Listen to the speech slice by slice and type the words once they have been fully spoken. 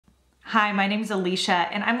Hi, my name is Alicia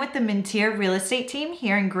and I'm with the Minteer real estate team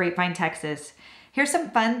here in Grapevine, Texas. Here's some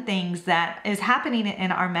fun things that is happening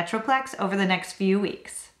in our Metroplex over the next few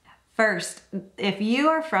weeks. First, if you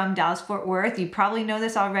are from Dallas-Fort Worth, you probably know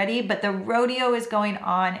this already, but the rodeo is going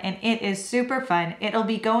on and it is super fun. It'll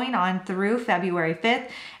be going on through February 5th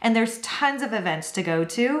and there's tons of events to go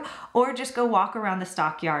to or just go walk around the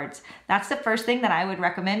stockyards. That's the first thing that I would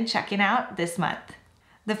recommend checking out this month.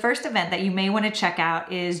 The first event that you may want to check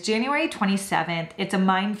out is January 27th. It's a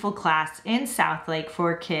mindful class in Southlake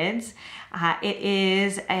for kids. It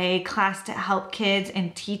is a class to help kids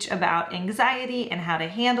and teach about anxiety and how to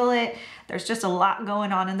handle it. There's just a lot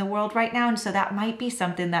going on in the world right now, and so that might be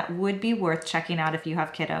something that would be worth checking out if you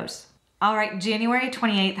have kiddos. All right, January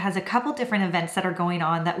 28th has a couple different events that are going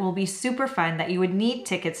on that will be super fun that you would need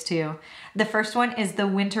tickets to. The first one is the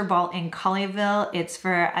Winter Ball in Colleyville. It's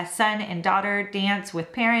for a son and daughter dance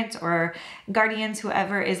with parents or guardians,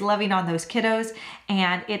 whoever is loving on those kiddos.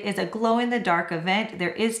 And it is a glow-in-the-dark event.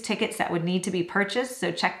 There is tickets that would need to be purchased,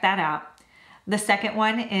 so check that out. The second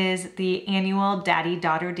one is the annual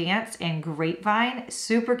Daddy-Daughter Dance in Grapevine.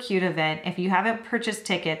 Super cute event. If you haven't purchased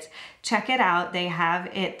tickets, check it out. They have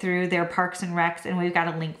it through their Parks and Recs, and we've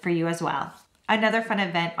got a link for you as well. Another fun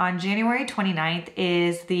event on January 29th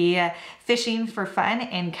is the Fishing for Fun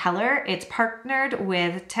in Keller. It's partnered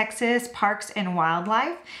with Texas Parks and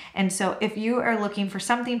Wildlife. And so if you are looking for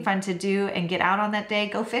something fun to do and get out on that day,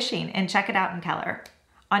 go fishing and check it out in Keller.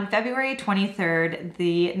 On February 23rd,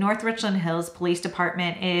 the North Richland Hills Police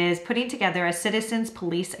Department is putting together a Citizens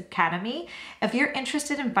Police Academy. If you're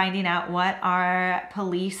interested in finding out what our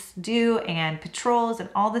police do and patrols and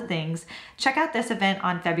all the things, check out this event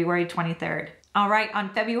on February 23rd. All right,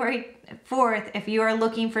 on February 4th, if you are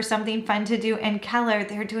looking for something fun to do in Keller,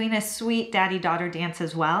 they're doing a sweet daddy-daughter dance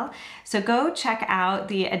as well. So go check out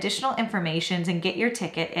the additional information and get your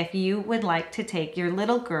ticket if you would like to take your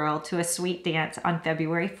little girl to a sweet dance on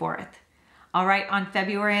February 4th. All right, on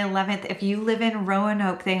February 11th, if you live in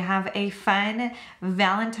Roanoke, they have a fun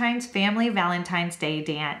family Valentine's Day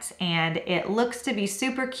dance, and it looks to be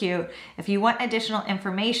super cute. If you want additional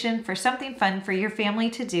information for something fun for your family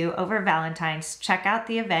to do over Valentine's, check out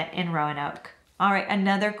the event in Roanoke. All right,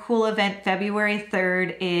 another cool event, February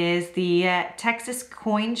 3rd, is the Texas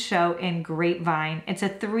Coin Show in Grapevine. It's a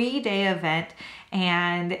 3-day event,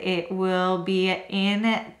 and it will be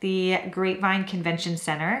in the Grapevine Convention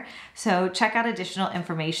Center. So check out additional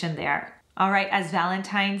information there. All right, as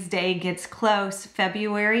Valentine's Day gets close,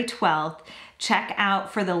 February 12th, check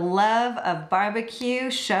out For the Love of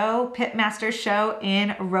Barbecue show, Pitmaster show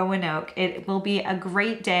in Roanoke. It will be a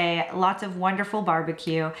great day, lots of wonderful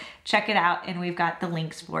barbecue. Check it out, and we've got the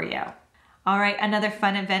links for you. All right, another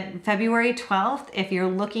fun event, February 12th. If you're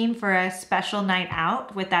looking for a special night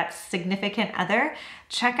out with that significant other,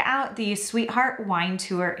 check out the Sweetheart Wine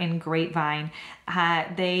Tour in Grapevine.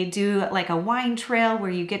 They do like a wine trail where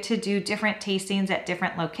you get to do different tastings at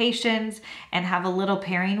different locations and have a little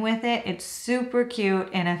pairing with it. It's super cute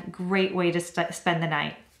and a great way to spend the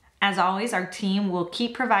night. As always, our team will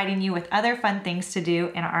keep providing you with other fun things to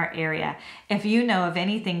do in our area. If you know of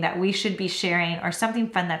anything that we should be sharing or something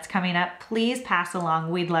fun that's coming up, please pass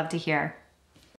along. We'd love to hear.